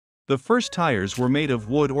The first tires were made of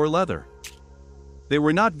wood or leather. They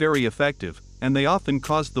were not very effective, and they often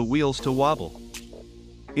caused the wheels to wobble.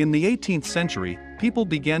 In the 18th century, people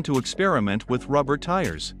began to experiment with rubber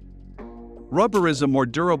tires. Rubber is a more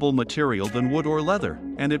durable material than wood or leather,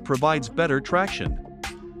 and it provides better traction.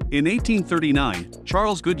 In 1839,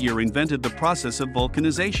 Charles Goodyear invented the process of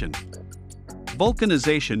vulcanization.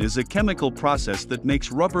 Vulcanization is a chemical process that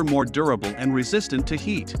makes rubber more durable and resistant to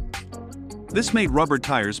heat. This made rubber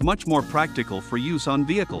tires much more practical for use on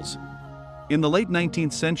vehicles. In the late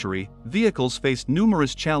 19th century, vehicles faced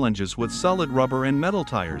numerous challenges with solid rubber and metal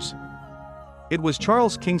tires. It was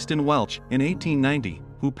Charles Kingston Welch, in 1890,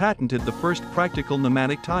 who patented the first practical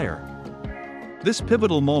pneumatic tire. This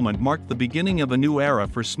pivotal moment marked the beginning of a new era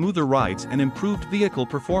for smoother rides and improved vehicle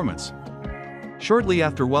performance. Shortly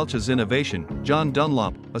after Welch's innovation, John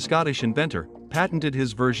Dunlop, a Scottish inventor, patented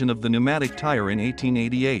his version of the pneumatic tire in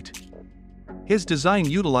 1888. His design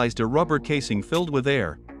utilized a rubber casing filled with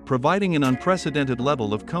air, providing an unprecedented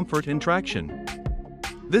level of comfort and traction.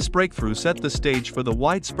 This breakthrough set the stage for the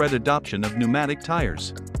widespread adoption of pneumatic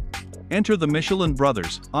tires. Enter the Michelin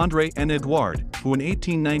brothers, André and Edouard, who in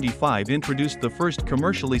 1895 introduced the first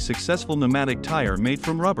commercially successful pneumatic tire made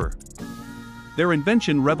from rubber. Their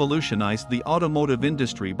invention revolutionized the automotive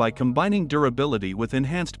industry by combining durability with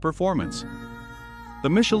enhanced performance. The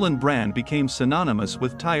Michelin brand became synonymous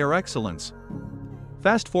with tire excellence.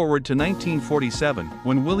 Fast forward to 1947,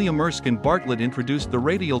 when William Erskine Bartlett introduced the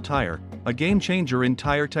radial tire, a game-changer in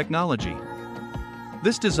tire technology.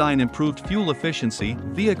 This design improved fuel efficiency,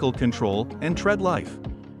 vehicle control, and tread life.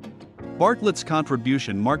 Bartlett's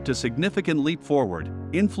contribution marked a significant leap forward,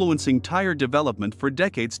 influencing tire development for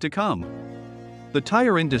decades to come. The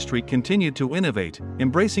tire industry continued to innovate,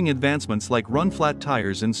 embracing advancements like run-flat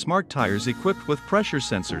tires and smart tires equipped with pressure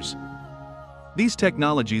sensors. These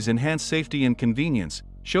technologies enhance safety and convenience,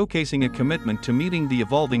 showcasing a commitment to meeting the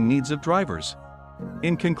evolving needs of drivers.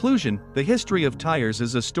 In conclusion, the history of tires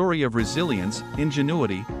is a story of resilience,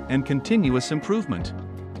 ingenuity, and continuous improvement.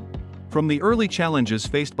 From the early challenges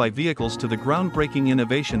faced by vehicles to the groundbreaking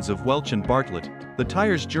innovations of Welch and Bartlett, the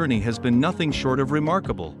tire's journey has been nothing short of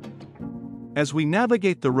remarkable. As we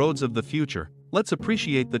navigate the roads of the future, let's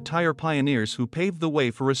appreciate the tire pioneers who paved the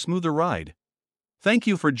way for a smoother ride. Thank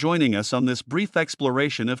you for joining us on this brief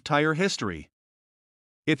exploration of tire history.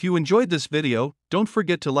 If you enjoyed this video, don't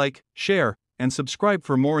forget to like, share, and subscribe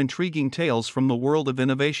for more intriguing tales from the world of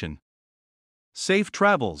innovation. Safe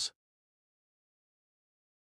travels!